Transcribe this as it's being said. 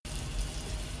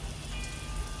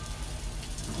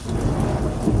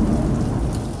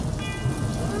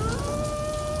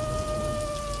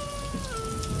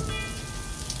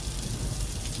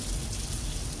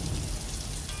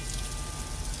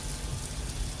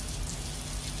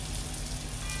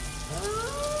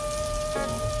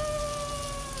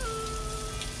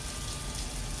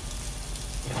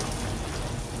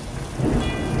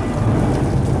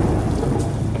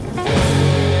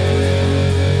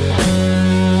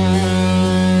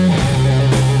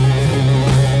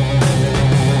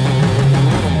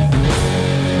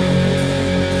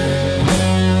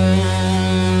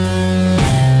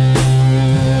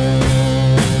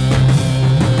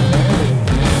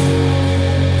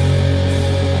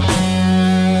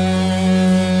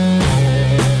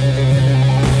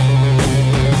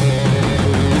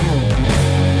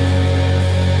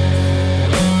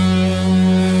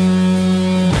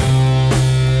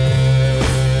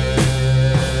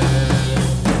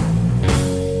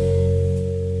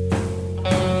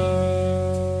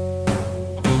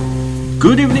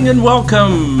Good evening and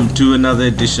welcome to another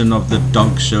edition of the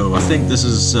Dog Show. I think this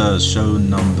is show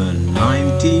number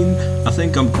 19. I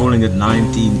think I'm calling it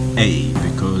 19A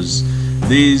because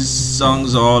these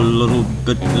songs are a little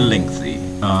bit lengthy.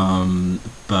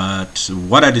 But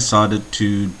what I decided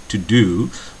to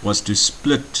do was to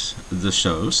split the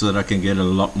show so that I can get a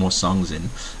lot more songs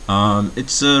in.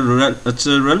 It's a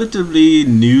relatively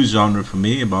new genre for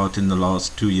me, about in the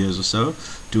last 2 years or so,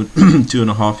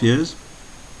 2.5 years.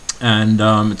 And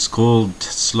it's called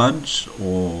sludge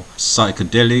or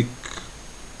psychedelic,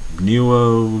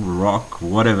 neo rock,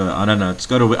 whatever. I don't know.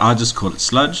 I just call it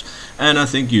sludge, and I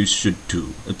think you should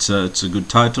too. It's a good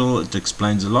title. It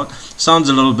explains a lot. Sounds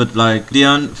a little bit like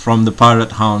Leon from the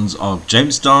Pirate Hounds of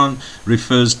Jamestown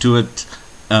refers to it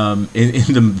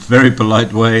in the very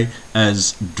polite way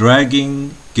as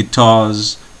dragging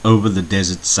guitars over the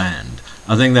desert sand.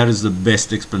 I think that is the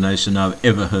best explanation I've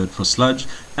ever heard for sludge,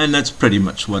 and that's pretty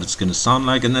much what it's going to sound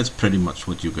like, and that's pretty much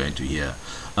what you're going to hear.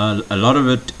 A lot of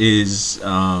it is,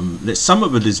 some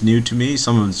of it is new to me,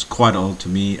 some of it's quite old to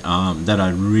me, that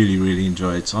I really, really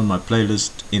enjoy. It's on my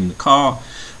playlist in the car.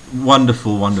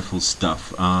 Wonderful, wonderful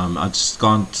stuff. I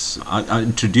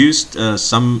introduced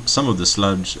some of the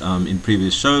sludge in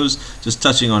previous shows, just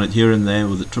touching on it here and there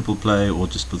with a triple play or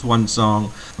just with one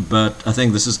song, but I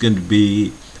think this is going to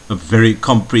be a very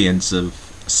comprehensive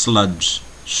sludge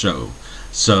show.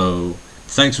 So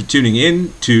thanks for tuning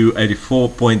in to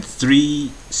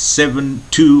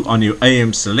 84.372 on your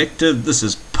AM selector. This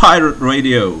is Pirate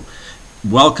Radio.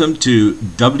 Welcome to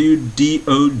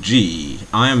WDOG.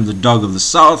 I am the Dog of the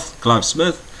South, Clive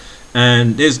Smith,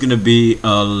 and there's going to be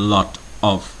a lot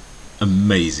of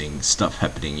amazing stuff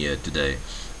happening here today.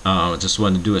 I just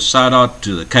want to do a shout out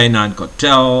to the K9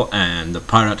 Cartel and the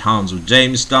Pirate Hounds of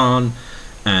Jamestown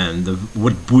and the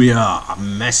Woodbuya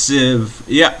Massive.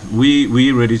 Yeah,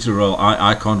 we ready to roll.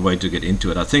 I can't wait to get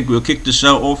into it. I think we'll kick the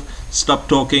show off, stop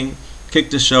talking, kick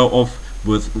the show off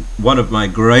with one of my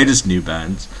greatest new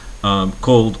bands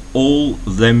called All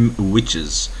Them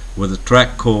Witches, with a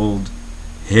track called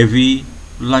Heavy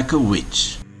Like a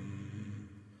Witch.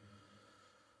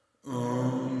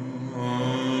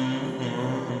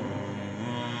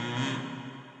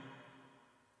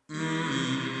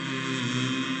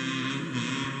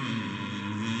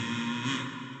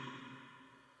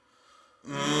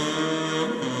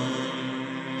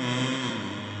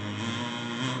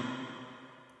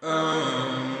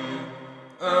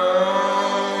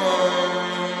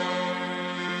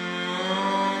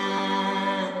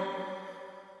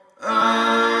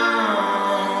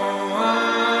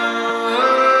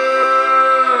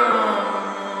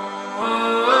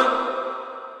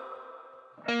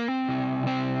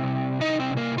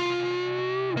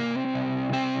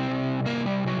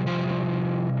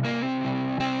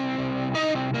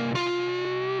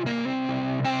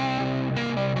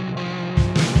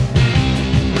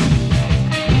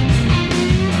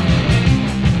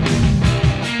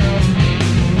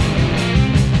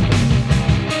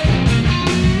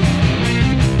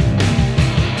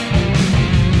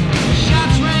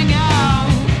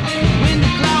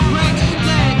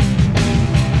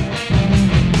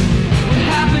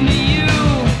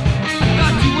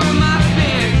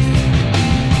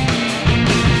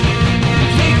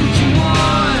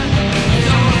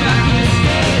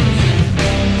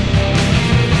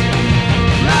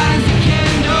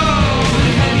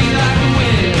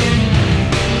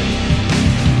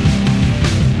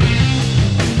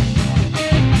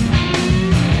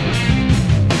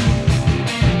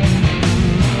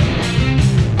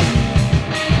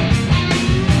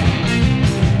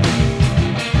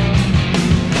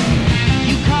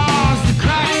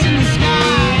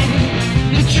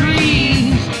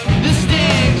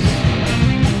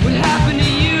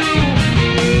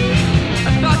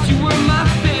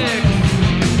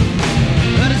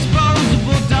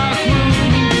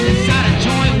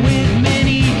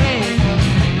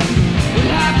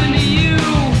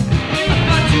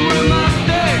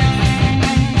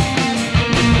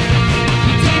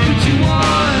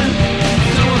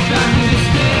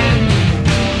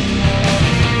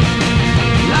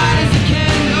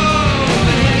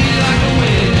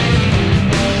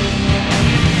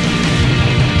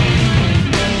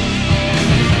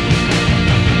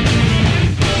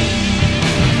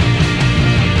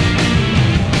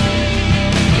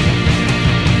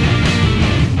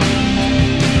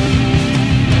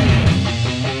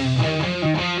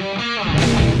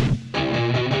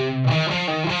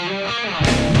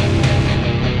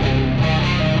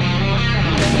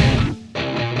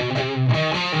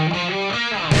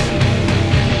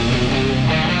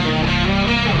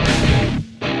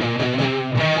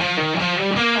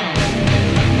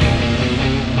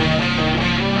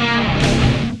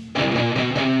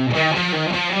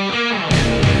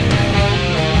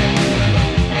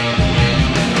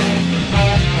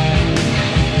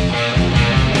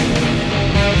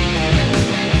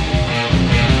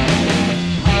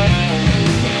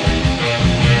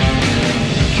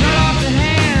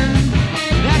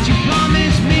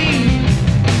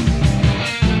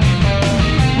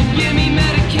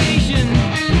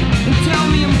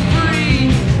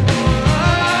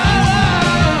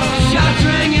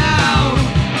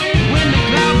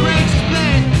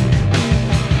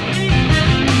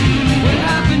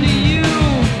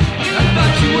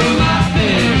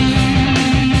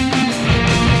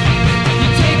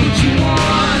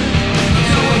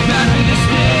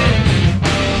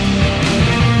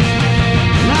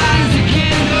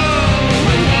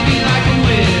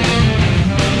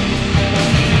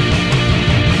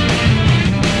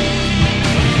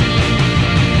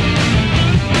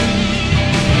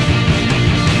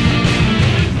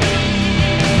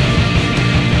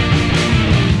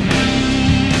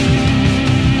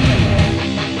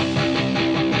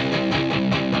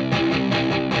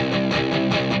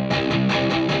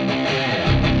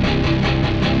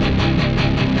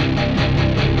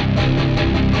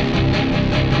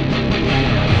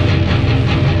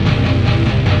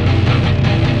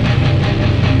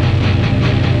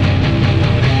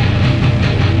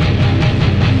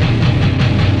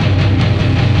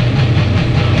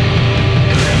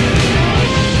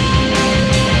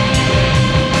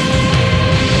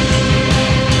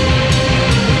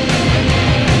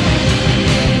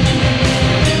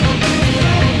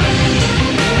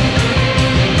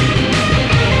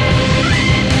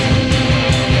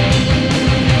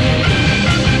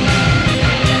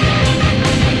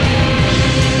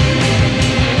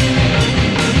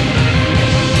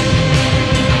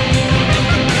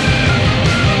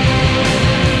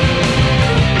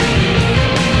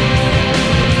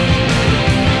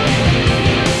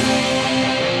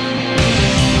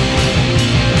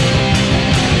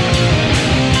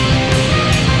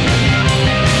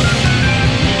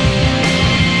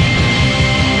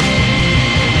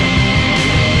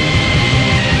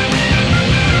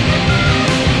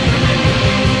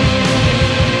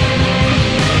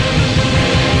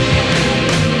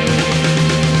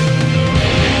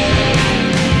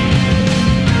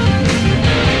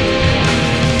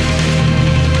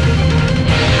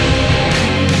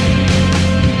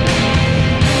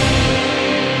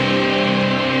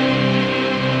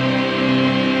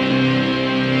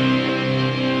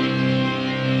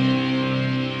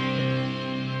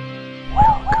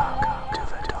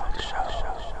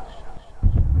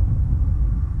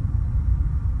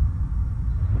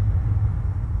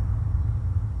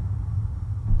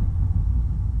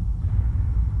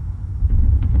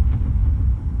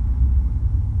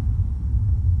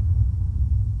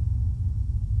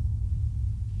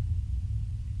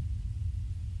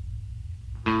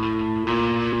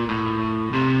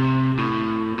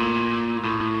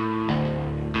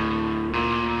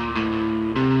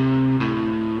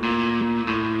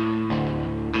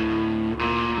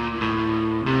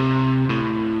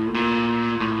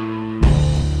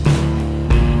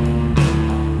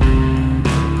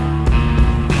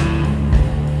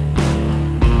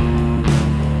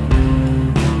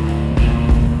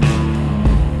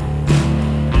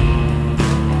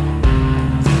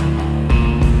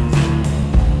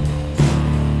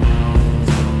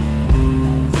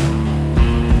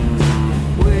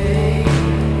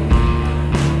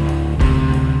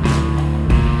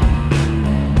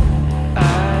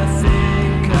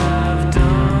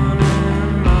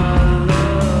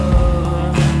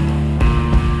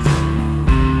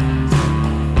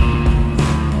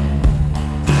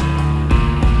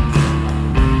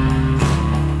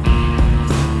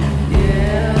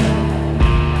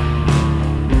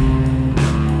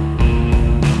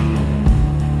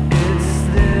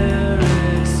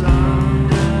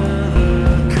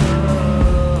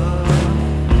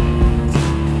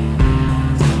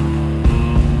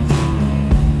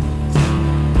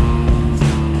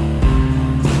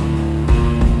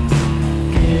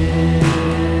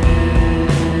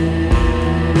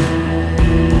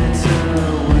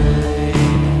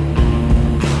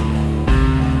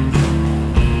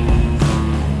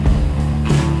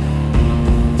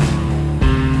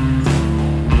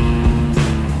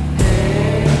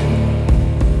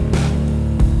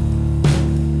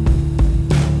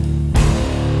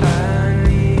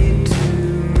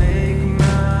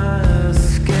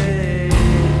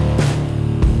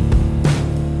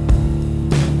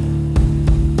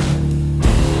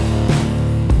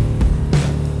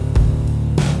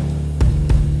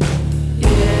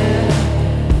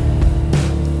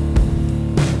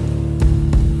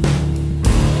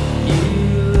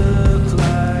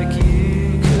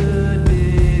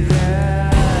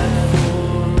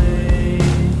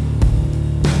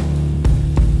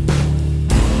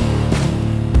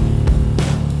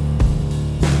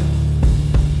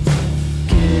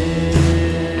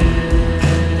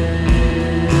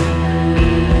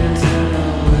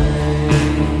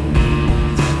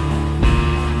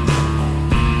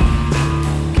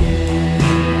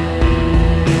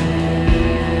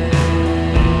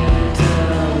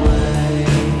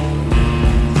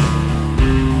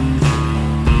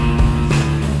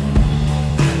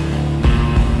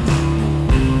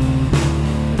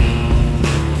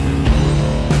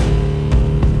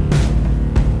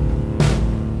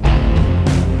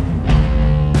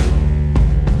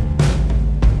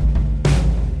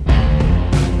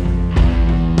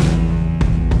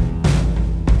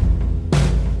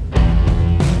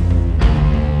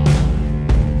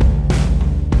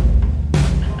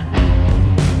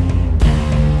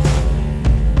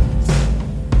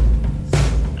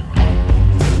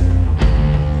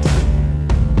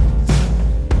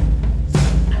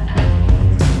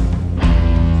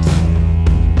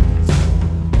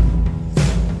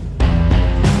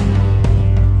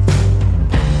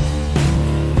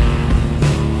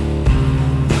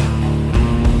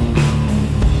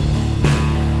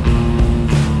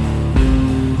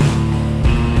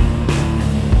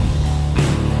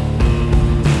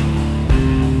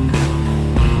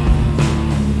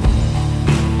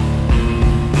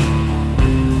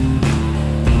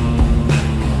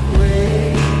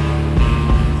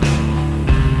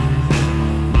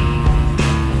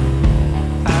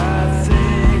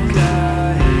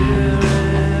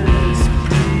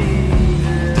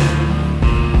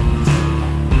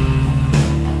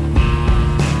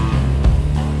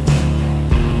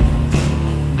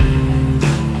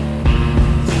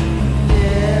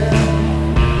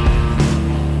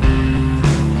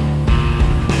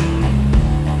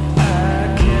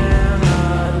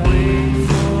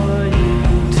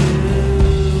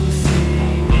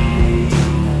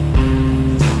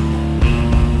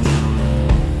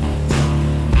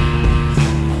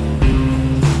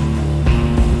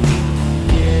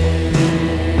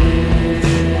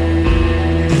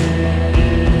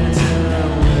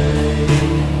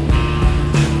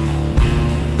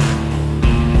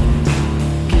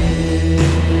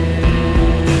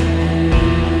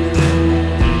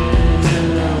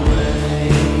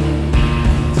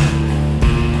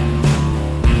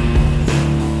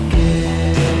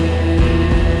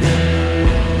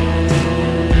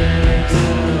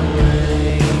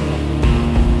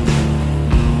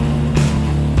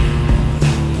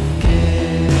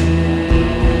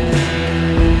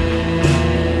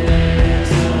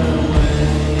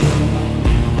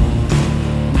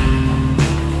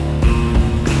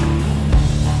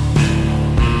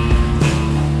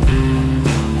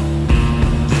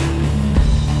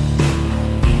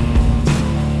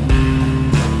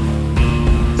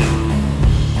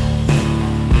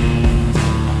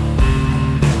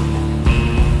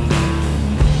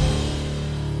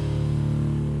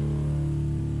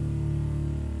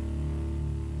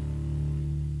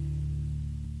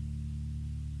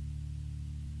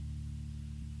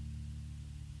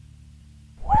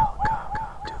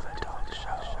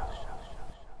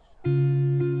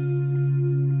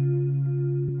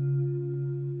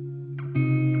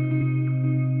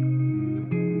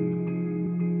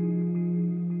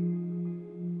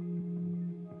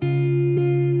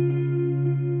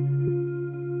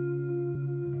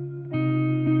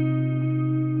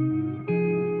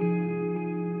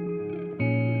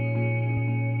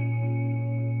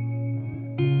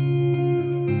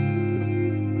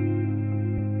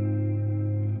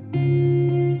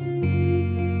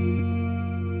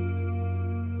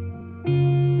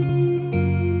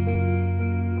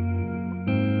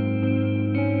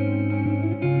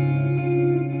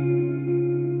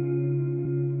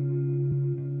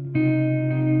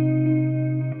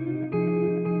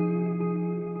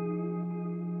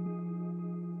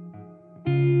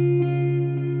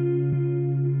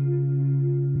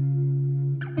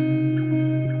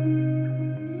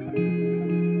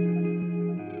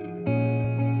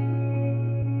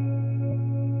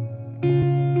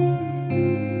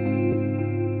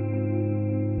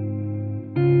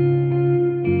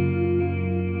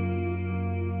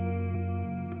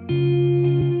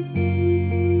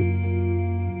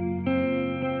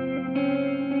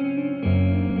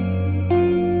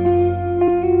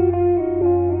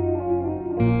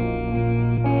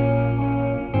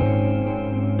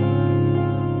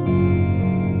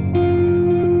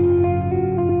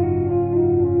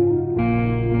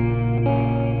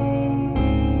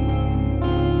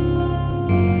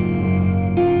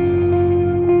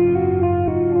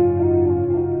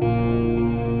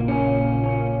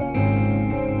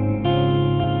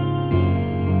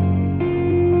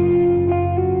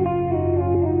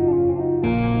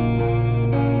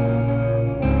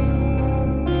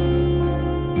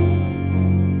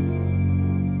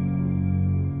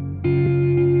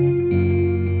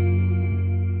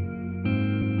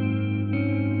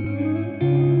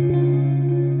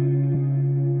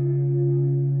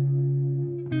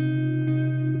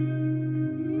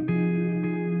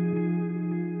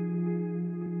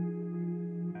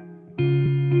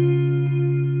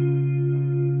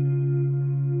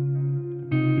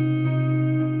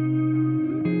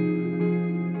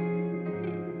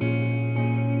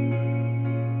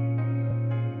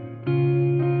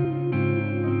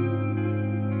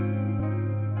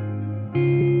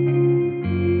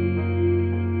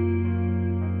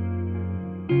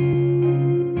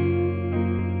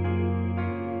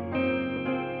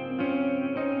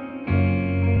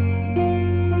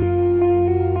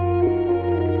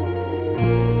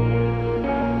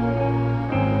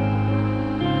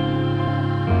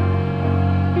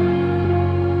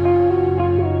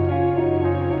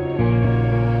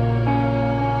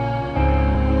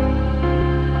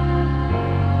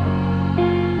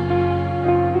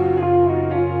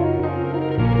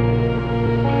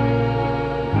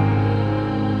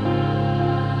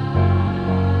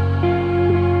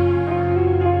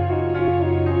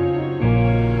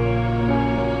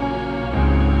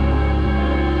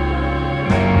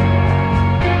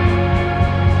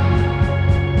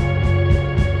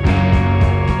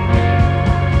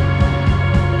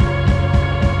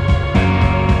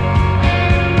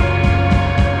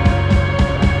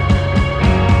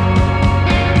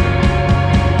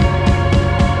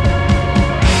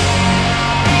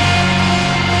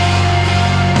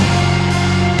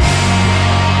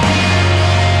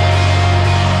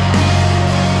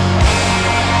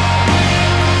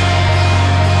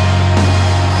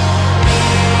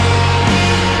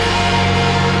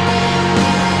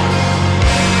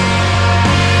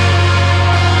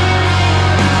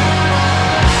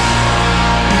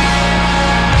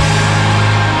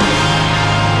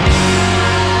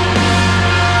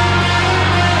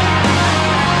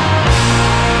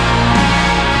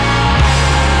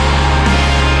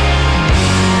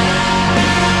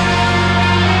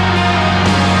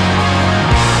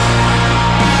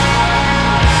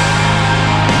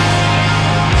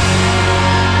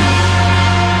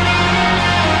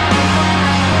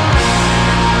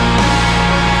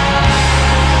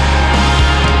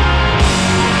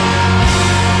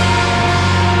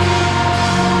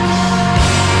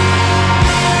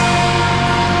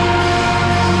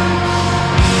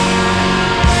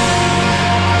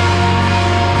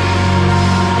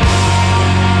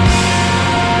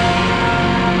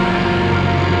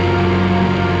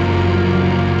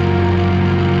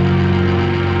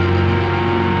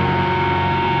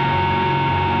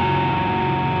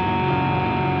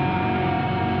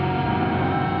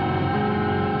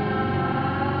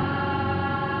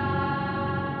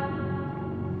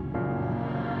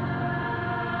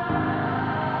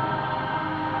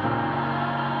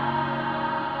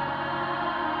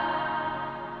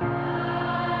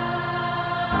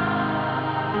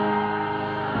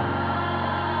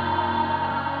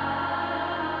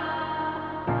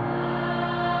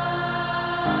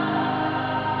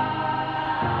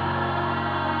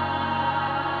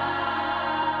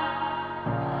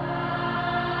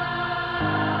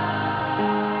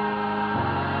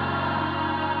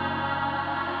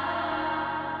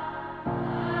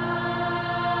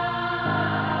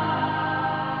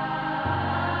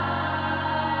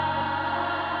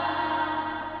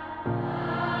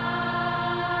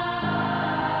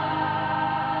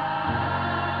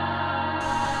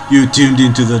 You tuned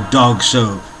into the Dog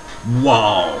Show.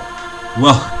 Wow.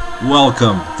 Well,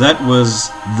 welcome. That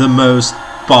was the most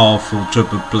powerful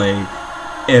triple play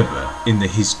ever in the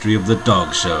history of the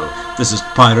Dog Show. This is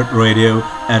Pirate Radio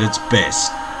at its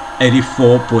best.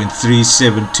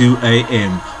 84.372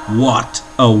 AM. What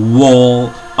a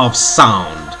wall of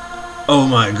sound. Oh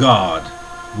my god.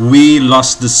 We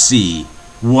Lost the Sea.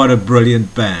 What a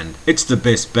brilliant band. It's the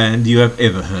best band you have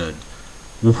ever heard.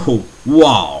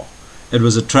 Wow. It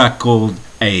was a track called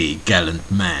A Gallant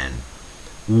Man.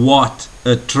 What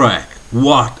a track.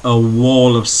 What a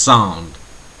wall of sound.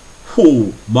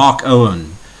 Mark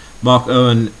Owen. Mark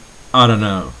Owen, I don't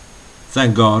know.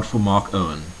 Thank God for Mark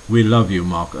Owen. We love you,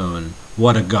 Mark Owen.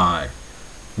 What a guy.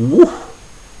 Woo.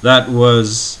 That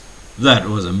was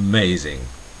amazing.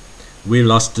 We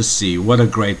Lost the Sea. What a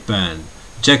great band.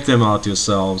 Check them out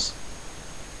yourselves.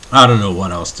 I don't know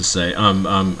what else to say. I'm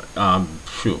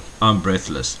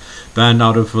breathless. Band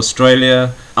out of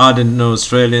Australia. I didn't know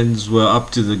Australians were up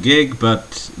to the gig,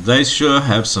 but they sure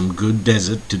have some good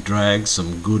desert to drag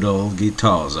some good old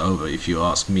guitars over, if you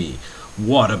ask me.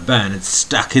 What a band. It's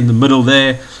Stuck in the Middle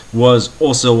there was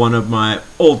also one of my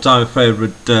all-time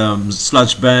favorite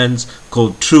sludge bands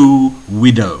called True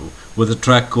Widow, with a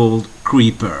track called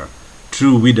Creeper.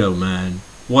 True Widow, man.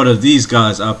 What are these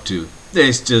guys up to?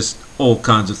 There's just all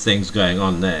kinds of things going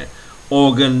on there.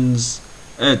 Organs,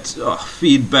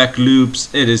 feedback loops,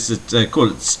 they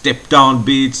call it step down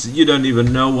beats. You don't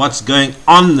even know what's going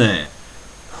on there.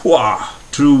 Wow,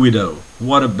 True Widow.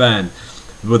 What a band.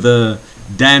 With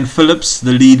Dan Phillips,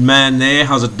 the lead man there.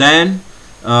 How's it, Dan?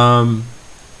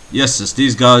 Yes,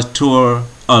 these guys tour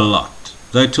a lot.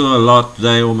 They tour a lot.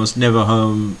 They almost never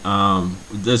home.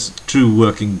 This true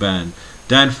working band.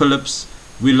 Dan Phillips,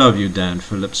 we love you, Dan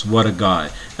Phillips. What a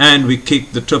guy. And we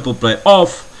kicked the triple play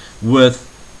off with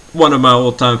one of my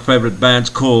all-time favorite bands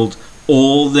called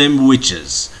All Them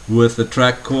Witches, with a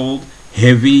track called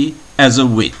Heavy as a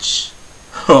Witch.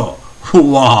 Oh,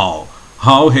 wow.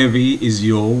 How heavy is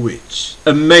your witch?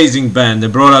 Amazing band. They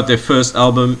brought out their first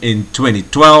album in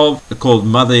 2012 called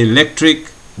Mother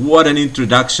Electric. What an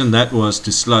introduction that was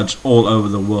to sludge all over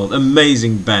the world.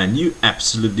 Amazing band. You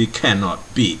absolutely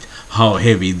cannot beat how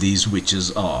heavy these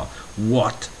witches are.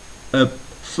 What a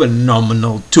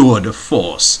phenomenal tour de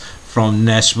force from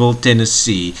Nashville,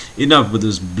 Tennessee. Enough with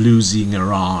this bluesing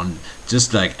around.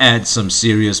 Just like add some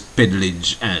serious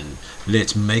pedalage and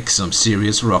let's make some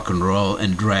serious rock and roll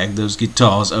and drag those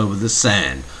guitars over the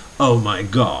sand. Oh my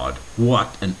god,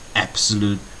 what an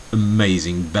absolute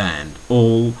amazing band.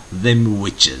 All Them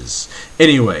Witches.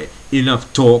 Anyway,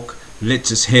 enough talk. Let's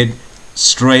just head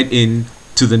straight in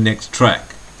to the next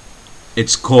track.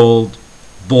 It's called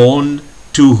Born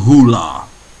to Hula.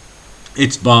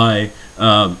 It's by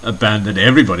a band that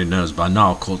everybody knows by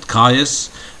now called Kyuss,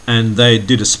 and they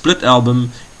did a split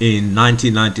album in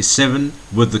 1997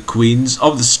 with the Queens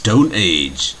of the Stone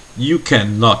Age. You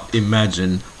cannot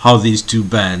imagine how these two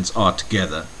bands are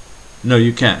together. No,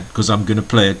 you can't, because I'm going to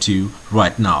play it to you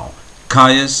right now.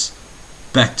 Kyuss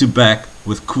back to back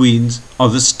with Queens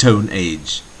of the Stone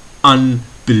Age.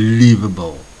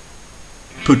 Unbelievable.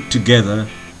 Put together,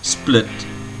 split,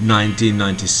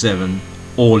 1997,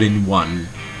 all in one.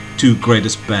 Two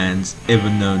greatest bands ever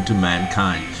known to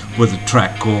mankind, with a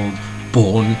track called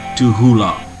Born to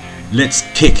Hula. Let's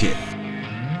kick it.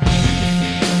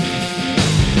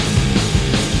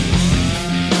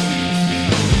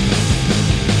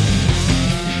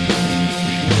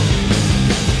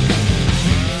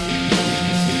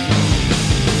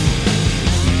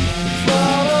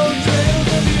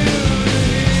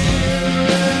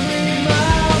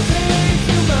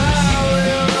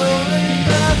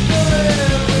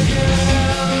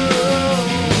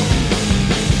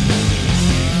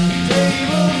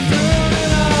 Tables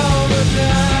turning all the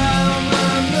time.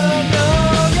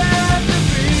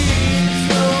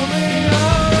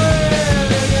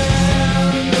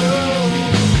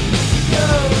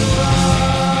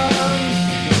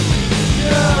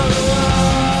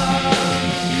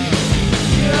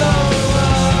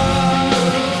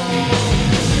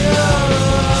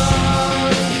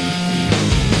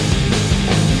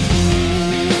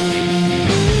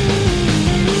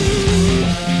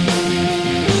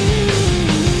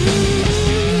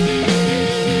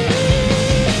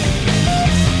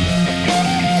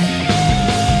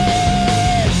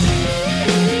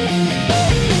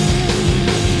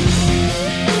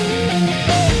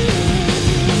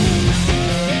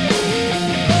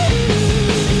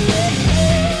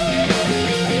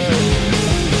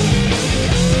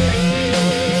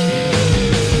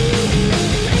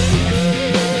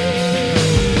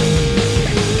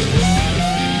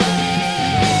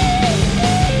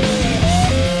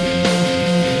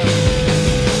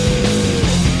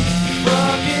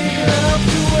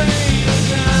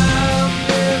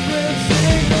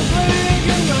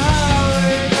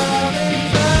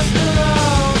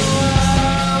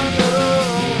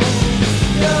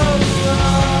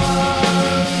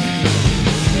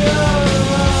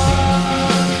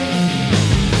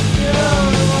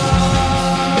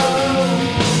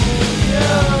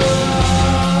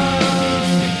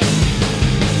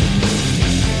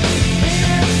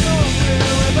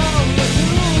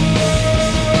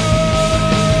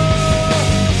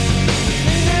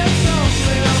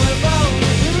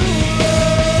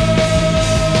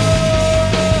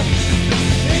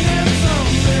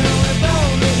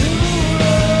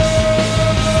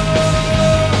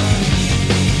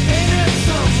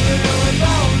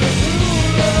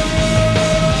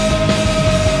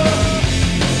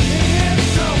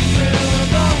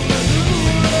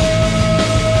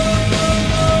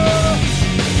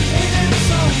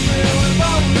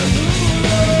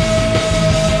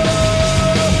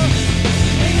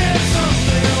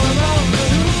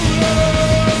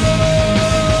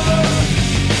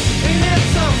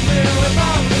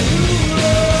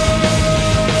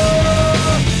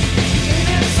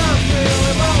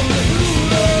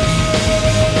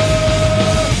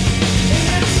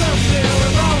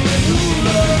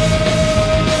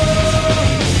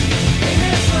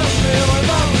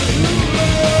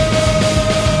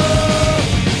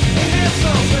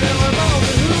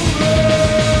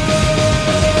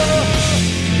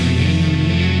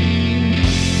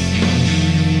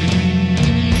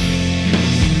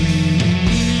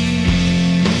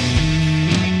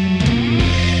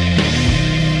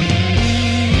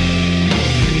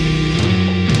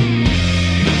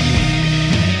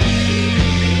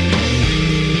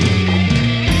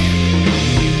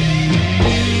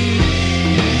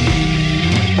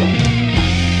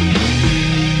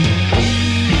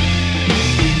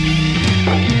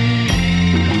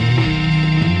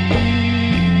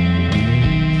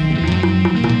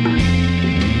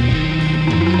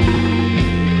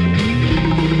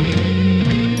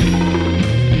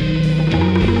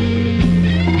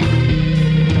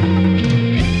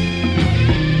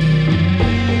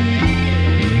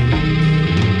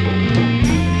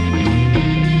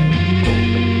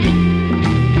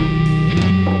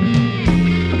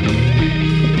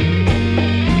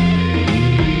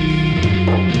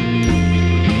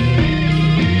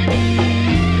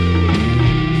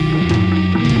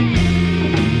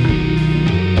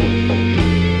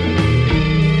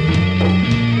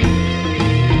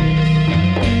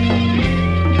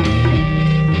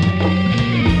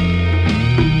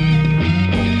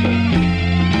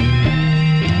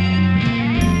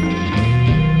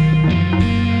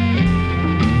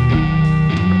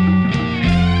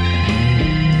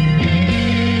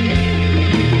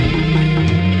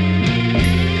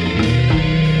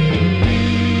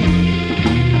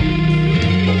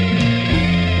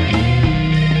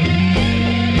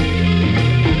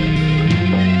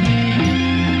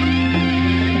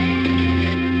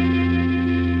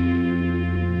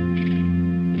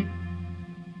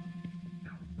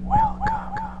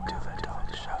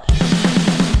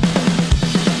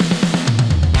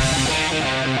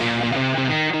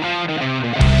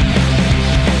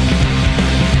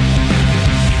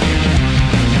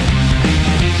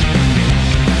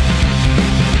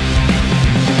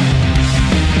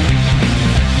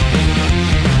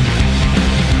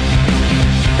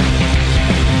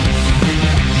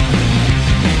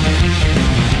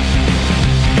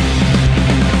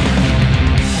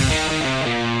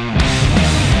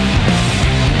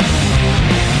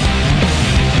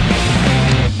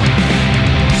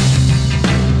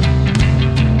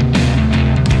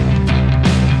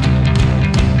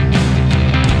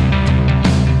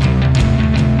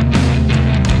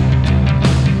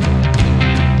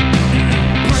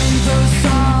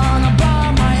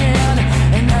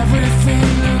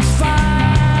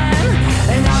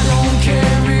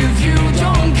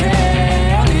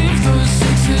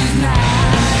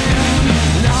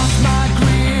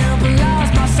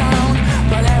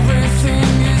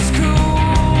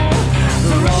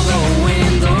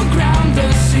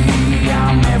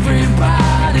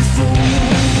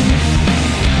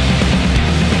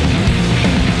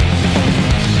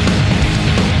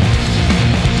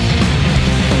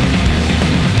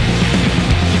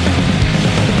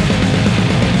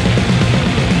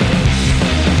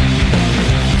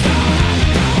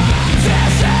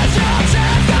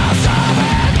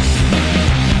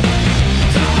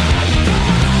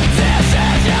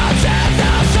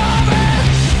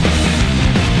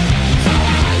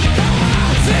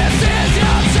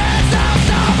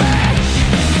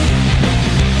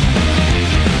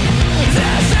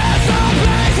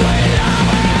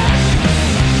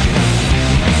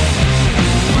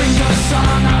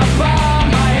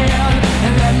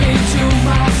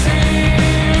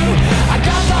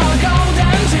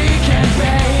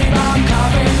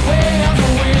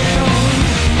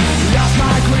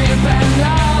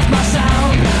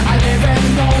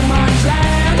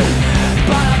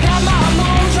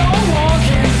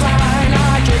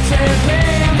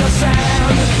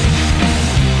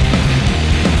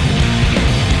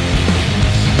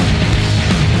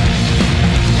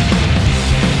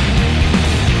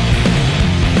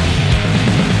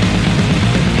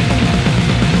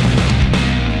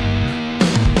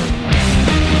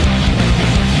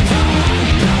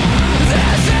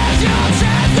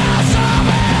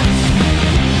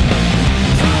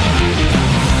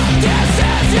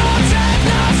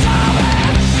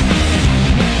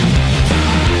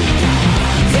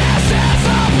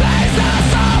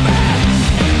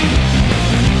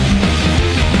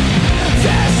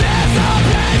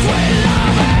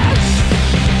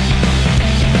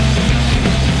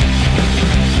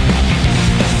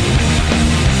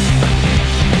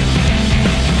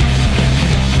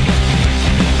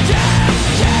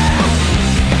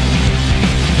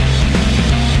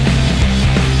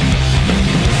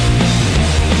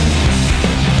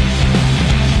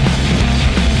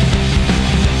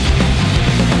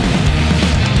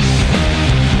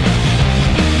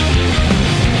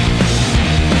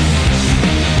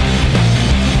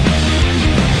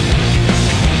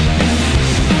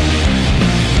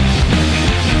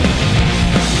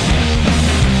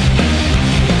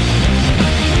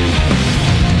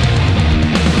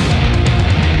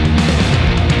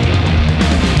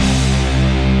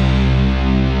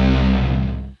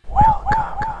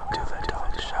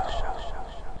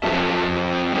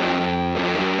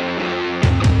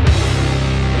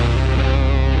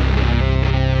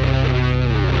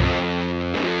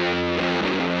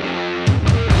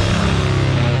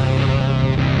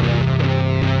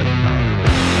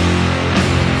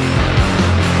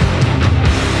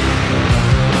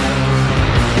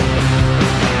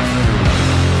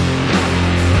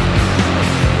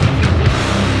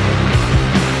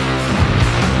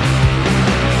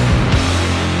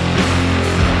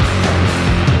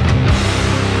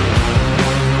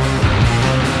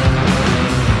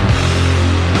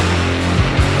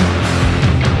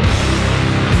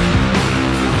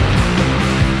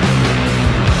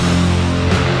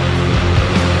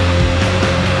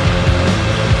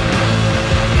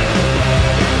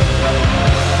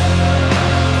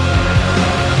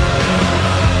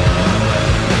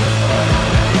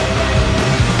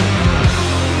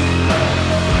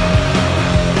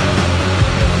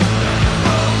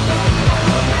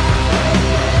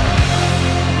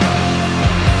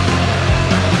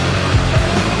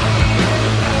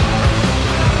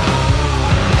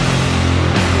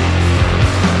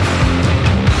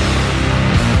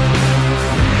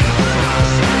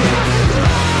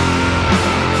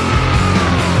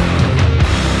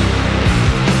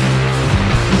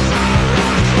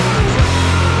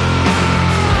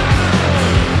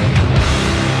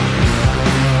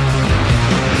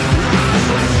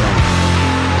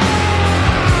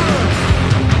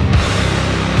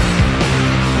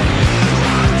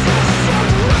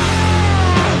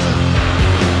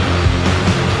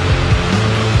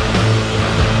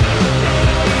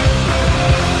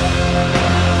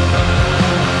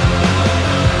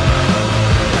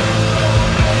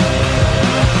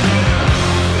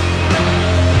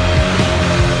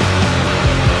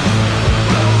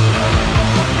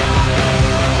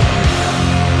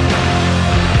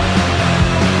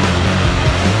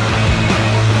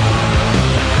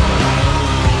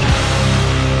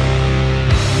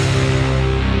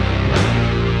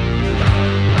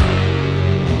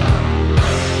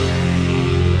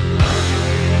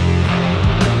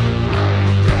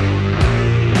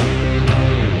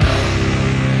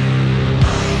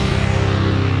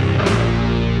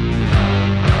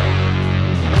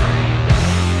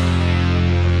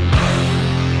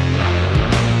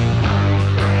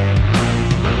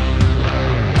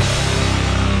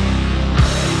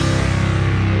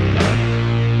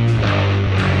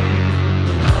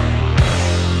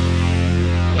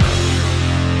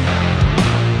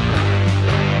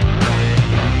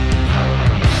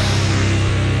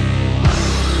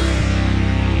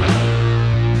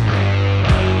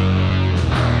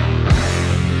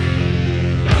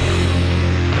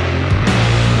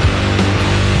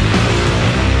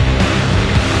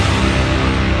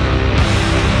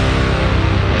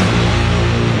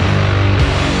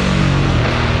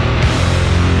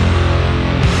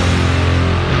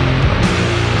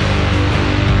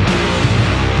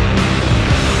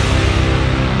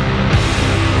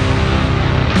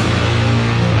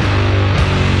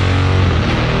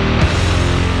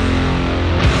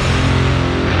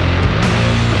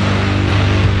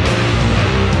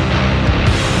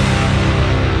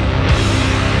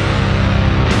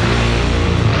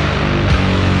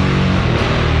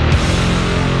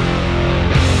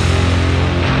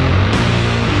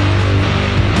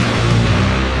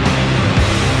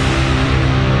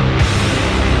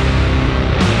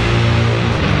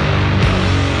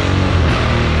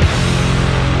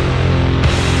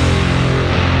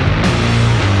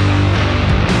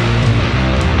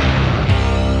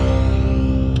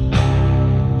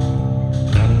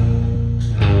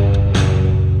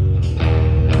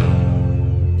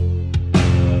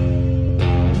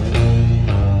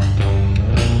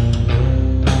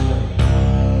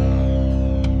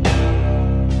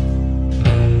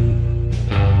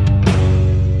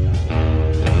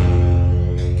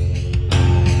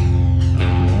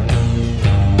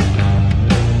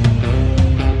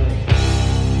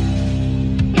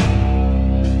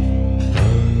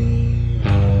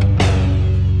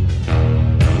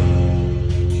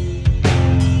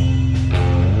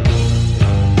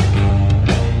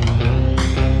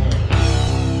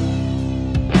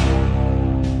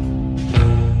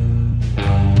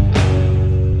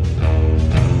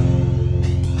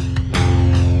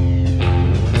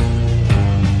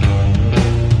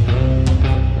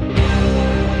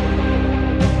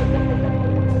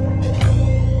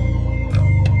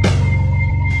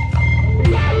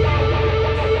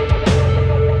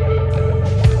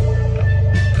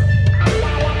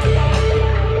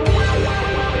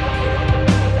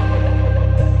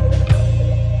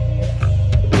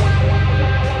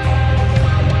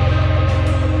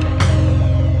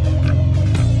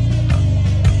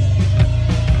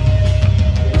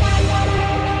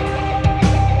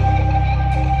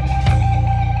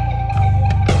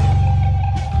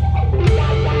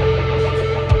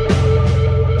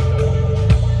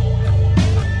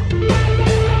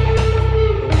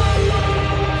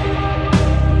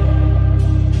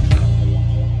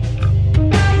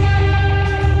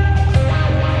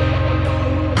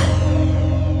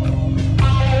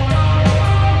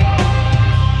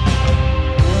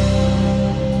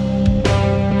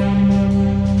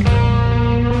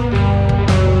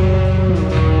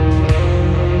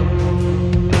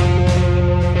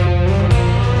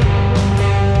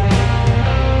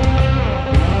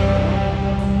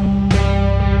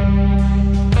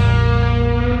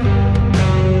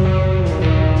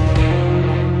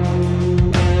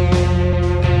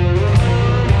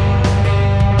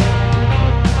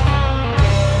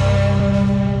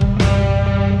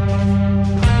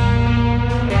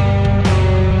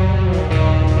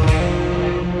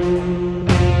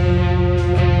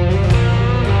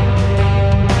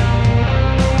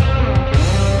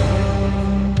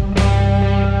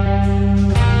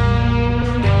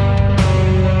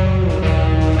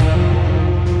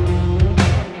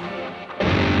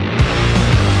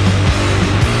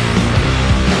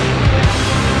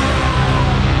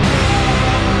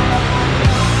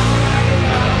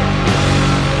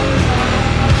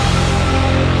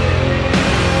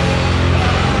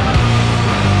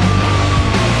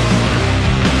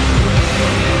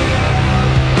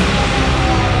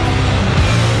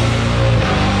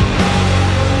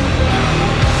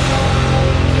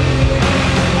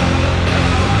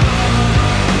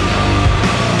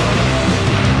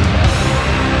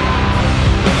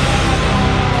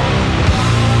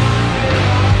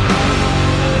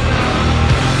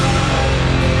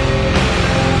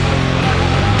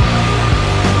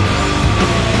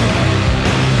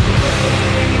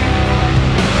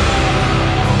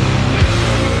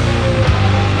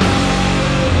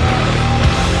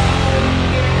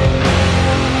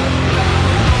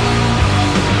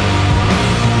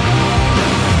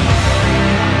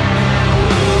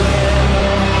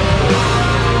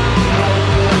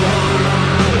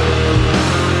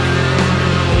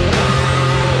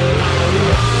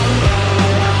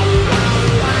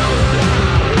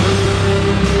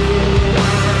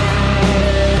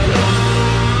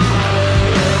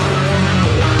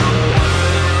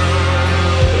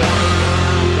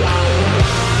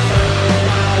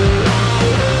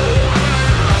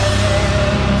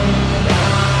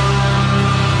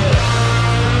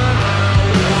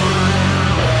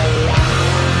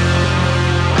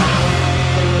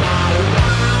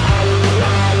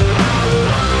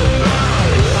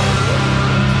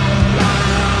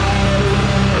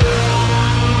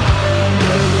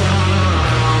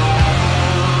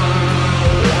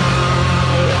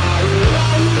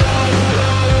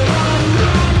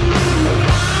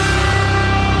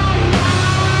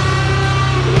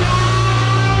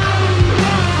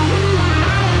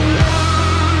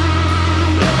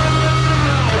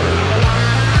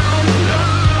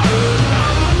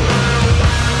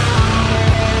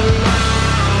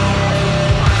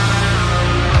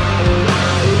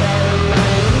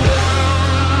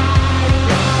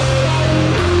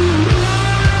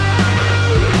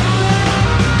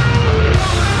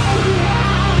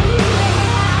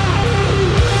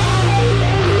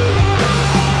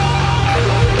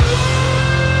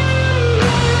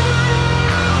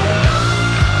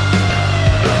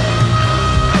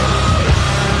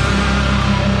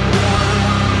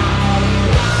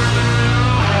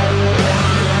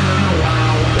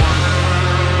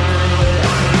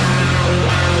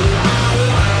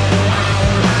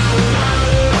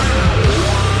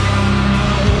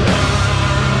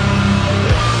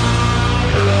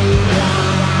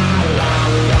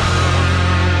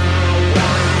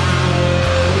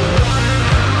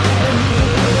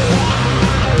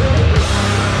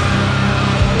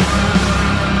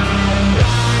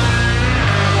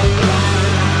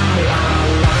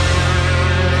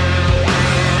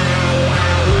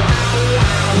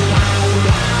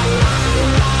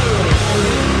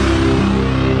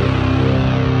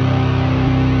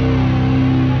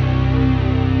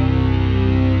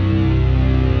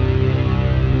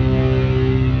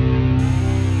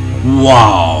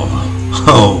 Wow!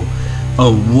 Oh,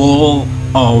 a wall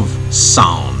of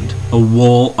sound, a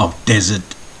wall of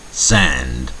desert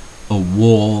sand, a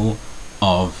wall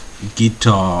of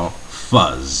guitar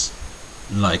fuzz,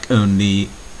 like only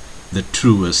the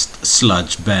truest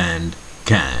sludge band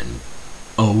can.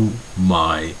 Oh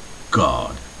my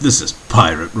god, this is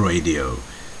pirate radio.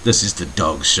 This is the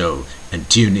Dog Show, and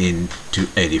tune in to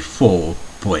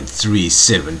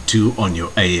 84.372 on your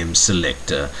AM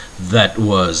selector. That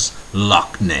was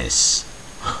Lochness.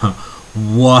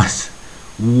 What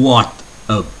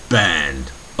a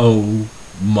band. Oh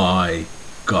my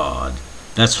god.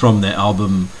 That's from their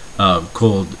album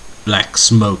called Black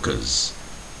Smokers.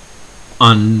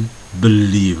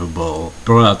 Unbelievable.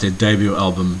 Brought out their debut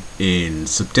album in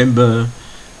September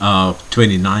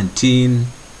 2019.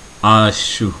 I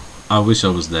wish I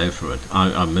was there for it.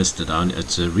 I missed it.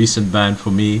 It's a recent band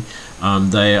for me.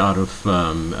 They out of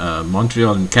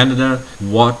Montreal in Canada.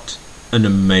 What an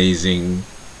amazing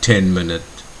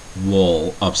 10-minute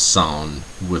wall of sound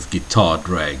with guitar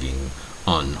dragging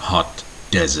on hot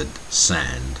desert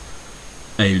sand.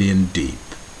 Alien Deep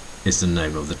is the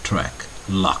name of the track.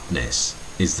 Lochness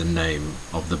is the name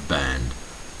of the band.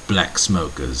 Black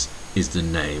Smokers is the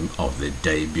name of their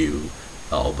debut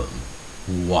album.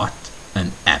 What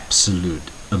an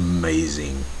absolute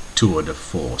amazing tour de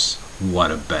force.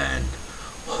 What a band.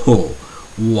 Oh,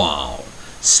 wow.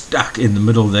 Stuck in the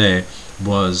middle there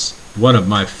was one of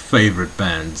my favorite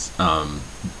bands,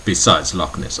 besides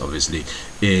Lochness obviously,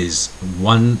 is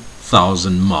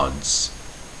 1000 Mods.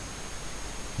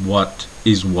 What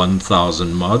is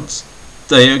 1000 Mods?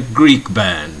 They're a Greek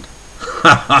band.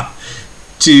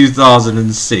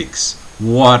 2006.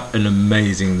 What an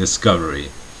amazing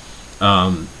discovery.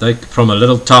 They from a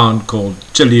little town called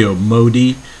Chilio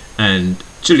Modi, and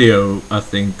Chilio I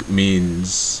think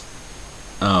means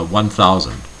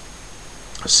 1000.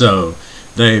 So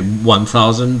they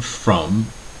 1000 from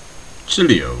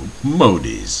Chilio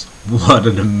Modis. What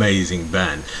an amazing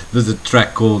band. There's a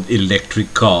track called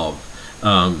Electric Carve,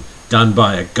 done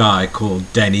by a guy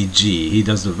called Danny G. He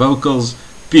does the vocals,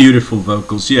 beautiful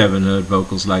vocals. You haven't heard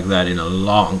vocals like that in a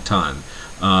long time.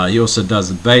 He also does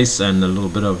the bass and a little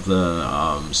bit of the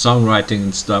songwriting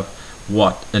and stuff.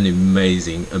 What an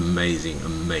amazing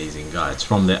guy. It's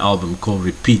from their album called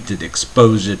Repeated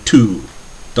Exposure 2 ...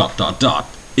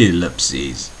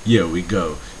 ellipses. Here we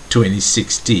go.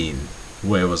 2016.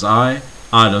 Where was I?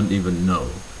 I don't even know.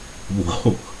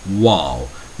 Whoa, wow.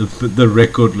 The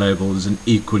record label is an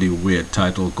equally weird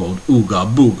title called Ooga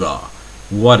Booga.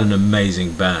 What an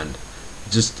amazing band.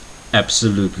 Just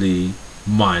absolutely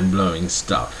mind-blowing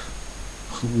stuff.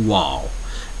 Wow.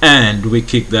 And we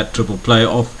kick that triple play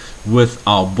off with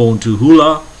our Born to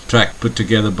Hula track put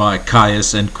together by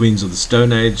Kyuss and Queens of the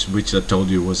Stone Age, which I told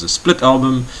you was a split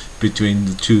album between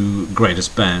the two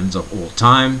greatest bands of all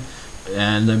time,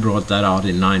 and they brought that out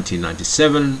in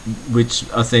 1997, which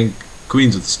I think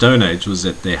Queens of the Stone Age was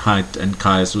at their height and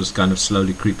Kyuss was kind of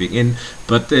slowly creeping in.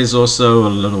 But there's also a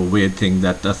little weird thing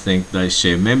that I think they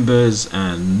share members,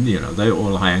 and you know, they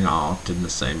all hang out in the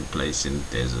same place in the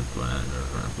desert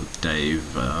with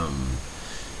Dave,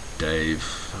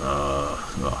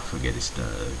 forget his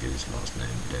last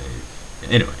name, Dave.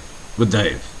 Anyway, with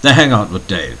Dave. They hang out with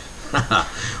Dave.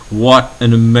 What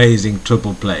an amazing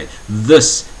triple play.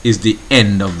 This is the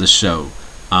end of the show.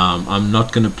 I'm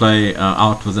not going to play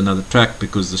out with another track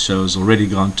because the show has already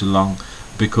gone too long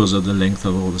because of the length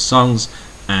of all the songs.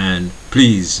 And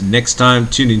please, next time,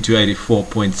 tune into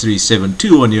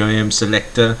 84.372 on your AM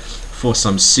selector for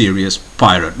some serious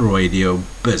pirate radio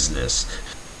business.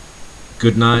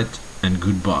 Good night and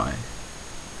goodbye.